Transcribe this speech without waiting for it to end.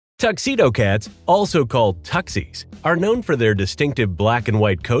Tuxedo cats, also called Tuxies, are known for their distinctive black and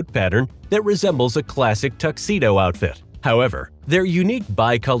white coat pattern that resembles a classic tuxedo outfit. However, their unique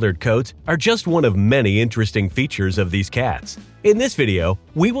bicolored coats are just one of many interesting features of these cats. In this video,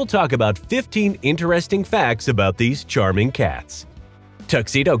 we will talk about 15 interesting facts about these charming cats.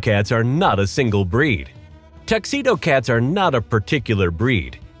 Tuxedo cats are not a single breed. Tuxedo cats are not a particular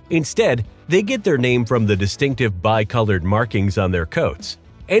breed. Instead, they get their name from the distinctive bicolored markings on their coats.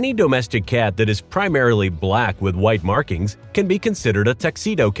 Any domestic cat that is primarily black with white markings can be considered a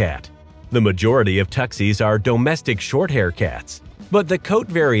tuxedo cat. The majority of Tuxies are domestic shorthair cats, but the coat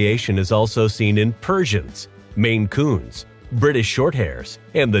variation is also seen in Persians, Maine Coons, British Shorthairs,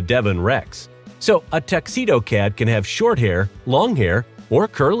 and the Devon Rex. So a tuxedo cat can have short hair, long hair, or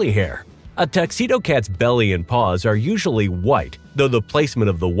curly hair. A tuxedo cat's belly and paws are usually white, though the placement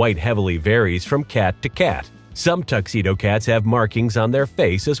of the white heavily varies from cat to cat. Some tuxedo cats have markings on their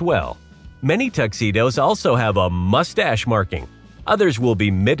face as well. Many tuxedos also have a mustache marking. Others will be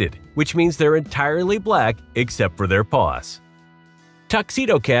mitted, which means they're entirely black except for their paws.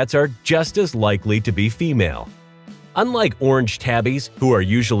 Tuxedo cats are just as likely to be female. Unlike orange tabbies, who are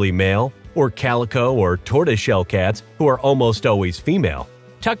usually male, or calico or tortoiseshell cats, who are almost always female,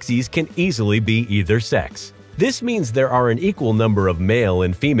 Tuxies can easily be either sex. This means there are an equal number of male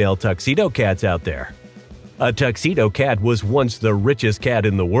and female tuxedo cats out there. A tuxedo cat was once the richest cat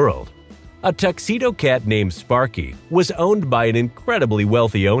in the world. A tuxedo cat named Sparky was owned by an incredibly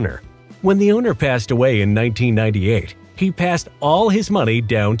wealthy owner. When the owner passed away in 1998, he passed all his money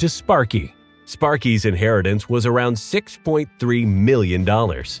down to Sparky. Sparky's inheritance was around $6.3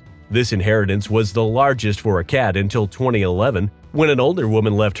 million. This inheritance was the largest for a cat until 2011, when an older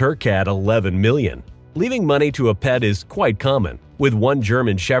woman left her cat $11 million. Leaving money to a pet is quite common, with one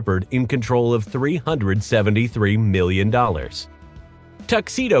German Shepherd in control of $373 million.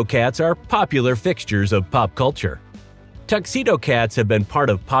 Tuxedo cats are popular fixtures of pop culture. Tuxedo cats have been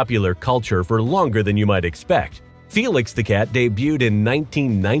part of popular culture for longer than you might expect. Felix the cat debuted in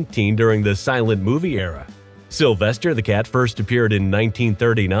 1919 during the silent movie era. Sylvester the cat first appeared in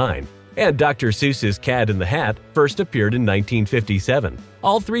 1939. And Dr. Seuss's Cat in the Hat first appeared in 1957.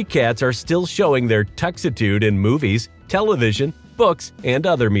 All three cats are still showing their tuxitude in movies, television, books, and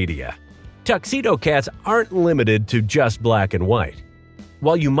other media. Tuxedo cats aren't limited to just black and white.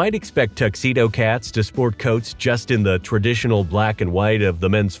 While you might expect tuxedo cats to sport coats just in the traditional black and white of the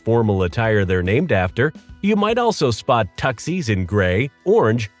men's formal attire they're named after, you might also spot Tuxies in gray,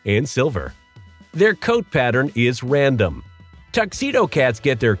 orange, and silver. Their coat pattern is random. Tuxedo cats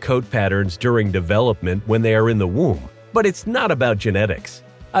get their coat patterns during development when they are in the womb, but it's not about genetics.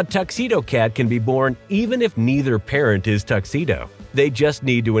 A tuxedo cat can be born even if neither parent is tuxedo. They just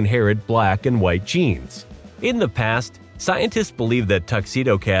need to inherit black and white genes. In the past, scientists believed that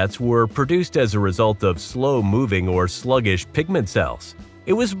tuxedo cats were produced as a result of slow-moving or sluggish pigment cells.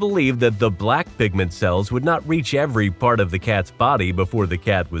 It was believed that the black pigment cells would not reach every part of the cat's body before the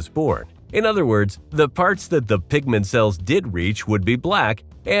cat was born. In other words, the parts that the pigment cells did reach would be black,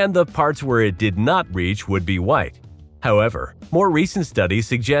 and the parts where it did not reach would be white. However, more recent studies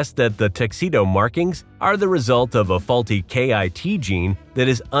suggest that the tuxedo markings are the result of a faulty KIT gene that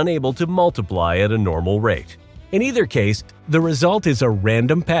is unable to multiply at a normal rate. In either case, the result is a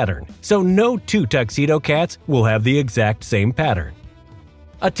random pattern, so no two tuxedo cats will have the exact same pattern.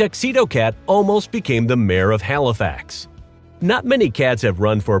 A tuxedo cat almost became the mayor of Halifax. Not many cats have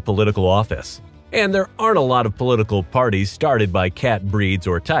run for political office, and there aren't a lot of political parties started by cat breeds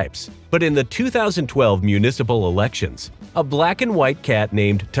or types. But in the 2012 municipal elections, a black and white cat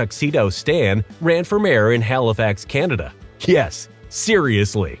named Tuxedo Stan ran for mayor in Halifax, Canada. Yes,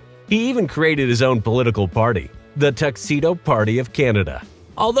 seriously. He even created his own political party, the Tuxedo Party of Canada.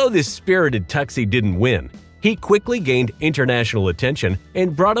 Although this spirited Tuxie didn't win, he quickly gained international attention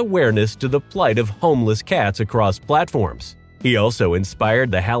and brought awareness to the plight of homeless cats across platforms. He also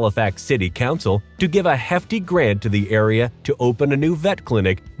inspired the Halifax City Council to give a hefty grant to the area to open a new vet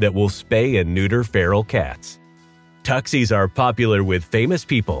clinic that will spay and neuter feral cats. Tuxies are popular with famous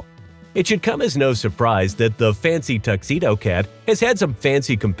people. It should come as no surprise that the fancy tuxedo cat has had some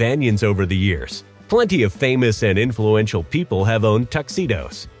fancy companions over the years. Plenty of famous and influential people have owned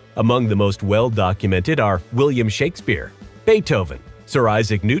tuxedos. Among the most well-documented are William Shakespeare, Beethoven, Sir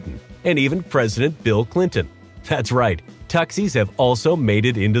Isaac Newton, and even President Bill Clinton. That's right, Tuxies have also made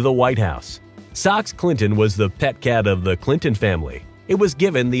it into the White House. Sox Clinton was the pet cat of the Clinton family. It was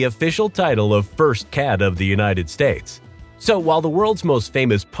given the official title of First Cat of the United States. So while the world's most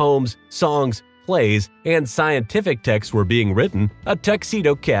famous poems, songs, plays, and scientific texts were being written, a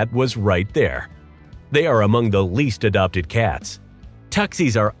tuxedo cat was right there. They are among the least adopted cats.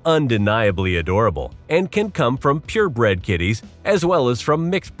 Tuxies are undeniably adorable and can come from purebred kitties as well as from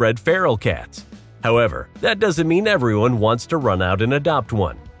mixed-bred feral cats. However, that doesn't mean everyone wants to run out and adopt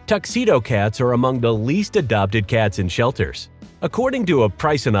one. Tuxedo cats are among the least adopted cats in shelters. According to a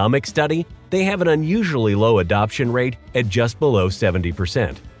Priceonomics study, they have an unusually low adoption rate at just below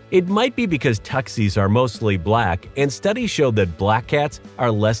 70%. It might be because Tuxies are mostly black, and studies show that black cats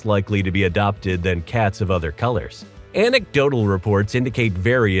are less likely to be adopted than cats of other colors. Anecdotal reports indicate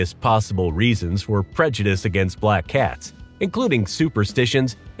various possible reasons for prejudice against black cats, including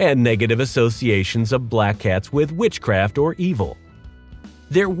superstitions and negative associations of black cats with witchcraft or evil.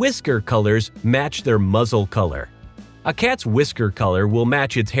 Their whisker colors match their muzzle color. A cat's whisker color will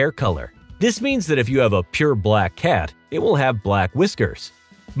match its hair color. This means that if you have a pure black cat, it will have black whiskers.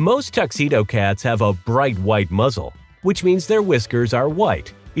 Most tuxedo cats have a bright white muzzle, which means their whiskers are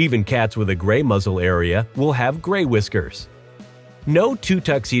white. Even cats with a gray muzzle area will have gray whiskers. No two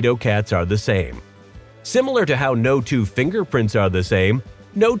tuxedo cats are the same. Similar to how no two fingerprints are the same,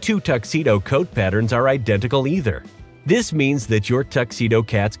 no two tuxedo coat patterns are identical either. This means that your tuxedo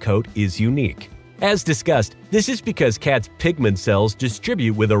cat's coat is unique. As discussed, this is because cats' pigment cells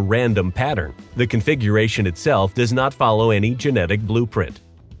distribute with a random pattern. The configuration itself does not follow any genetic blueprint.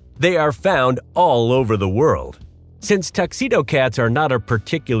 They are found all over the world. Since tuxedo cats are not a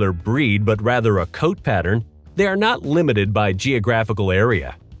particular breed but rather a coat pattern, they are not limited by geographical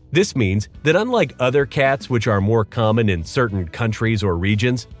area. This means that unlike other cats which are more common in certain countries or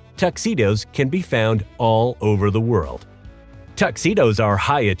regions, tuxedos can be found all over the world. Tuxedos are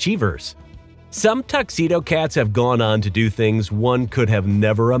high achievers. Some tuxedo cats have gone on to do things one could have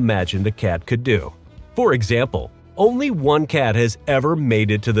never imagined a cat could do. For example, only one cat has ever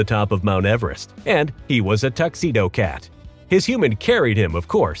made it to the top of Mount Everest, and he was a tuxedo cat. His human carried him, of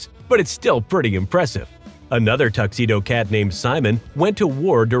course, but it's still pretty impressive. Another tuxedo cat named Simon went to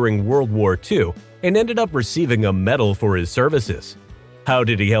war during World War II and ended up receiving a medal for his services. How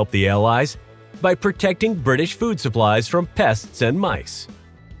did he help the Allies? By protecting British food supplies from pests and mice.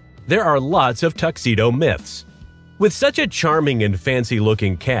 There are lots of tuxedo myths. With such a charming and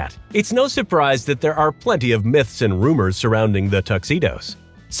fancy-looking cat, it's no surprise that there are plenty of myths and rumors surrounding the tuxedos.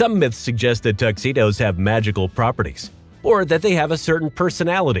 Some myths suggest that tuxedos have magical properties, or that they have a certain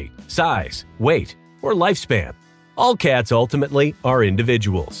personality, size, weight, or lifespan. All cats ultimately are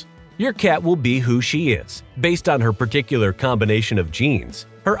individuals. Your cat will be who she is, based on her particular combination of genes,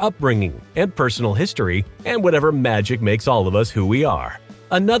 her upbringing and personal history, and whatever magic makes all of us who we are.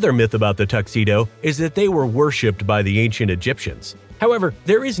 Another myth about the tuxedo is that they were worshipped by the ancient Egyptians. However,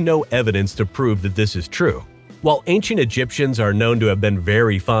 there is no evidence to prove that this is true. While ancient Egyptians are known to have been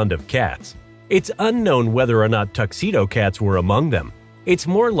very fond of cats, it's unknown whether or not tuxedo cats were among them. It's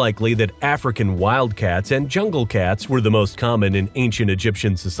more likely that African wildcats and jungle cats were the most common in ancient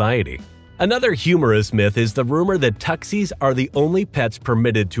Egyptian society. Another humorous myth is the rumor that Tuxies are the only pets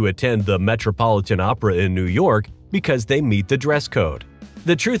permitted to attend the Metropolitan Opera in New York because they meet the dress code.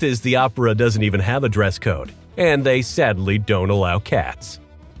 The truth is the opera doesn't even have a dress code, and they sadly don't allow cats.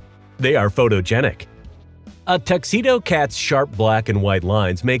 They are photogenic. A tuxedo cat's sharp black and white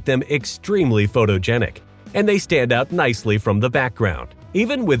lines make them extremely photogenic, and they stand out nicely from the background.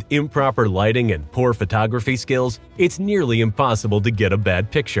 Even with improper lighting and poor photography skills, it's nearly impossible to get a bad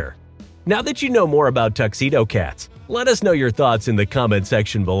picture. Now that you know more about tuxedo cats, let us know your thoughts in the comment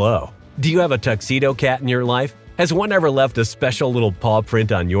section below. Do you have a tuxedo cat in your life? Has one ever left a special little paw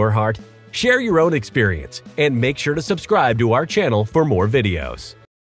print on your heart? Share your own experience and make sure to subscribe to our channel for more videos.